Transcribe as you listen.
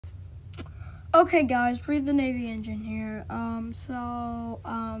Okay guys, Breathe the Navy Engine here.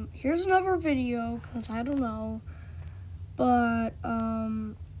 Here's another video, because I don't know. But,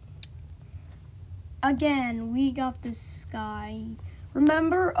 again, we got this guy.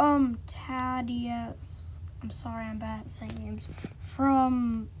 Remember, Thaddeus, I'm sorry, I'm bad at saying names,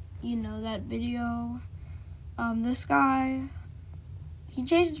 from, that video. This guy, he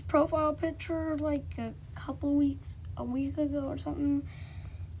changed his profile picture like a week ago or something,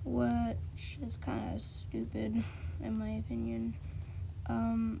 which is kind of stupid in my opinion.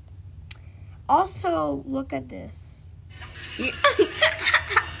 Also, look at this.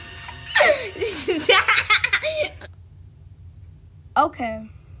 Okay,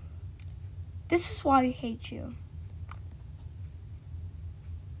 this is why I hate you.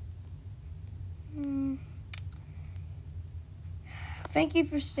 Thank you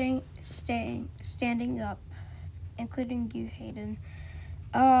for standing up, including you, Hayden.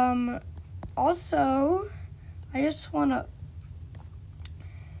 Also, I just want to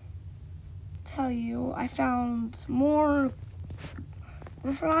tell you,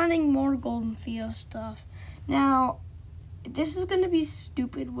 we're finding more Golden Theo stuff. Now, this is going to be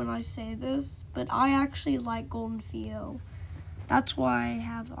stupid when I say this, but I actually like Golden Theo. That's why I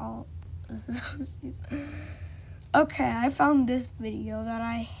have all this. Okay, I found this video that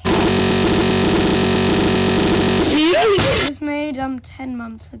I hate. It was made 10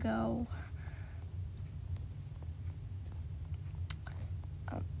 months ago.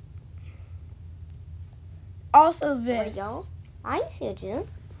 Also this. I see you.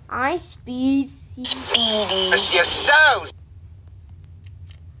 I speed. You're so.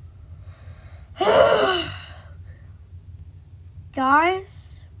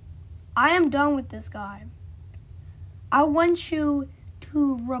 Guys, I am done with this guy. I want you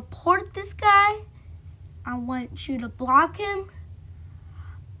to report this guy. I want you to block him.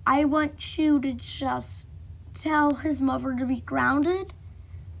 I want you to just tell his mother to be grounded.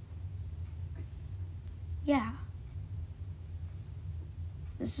 Yeah.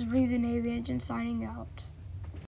 This is Breathe the Navy Engine signing out.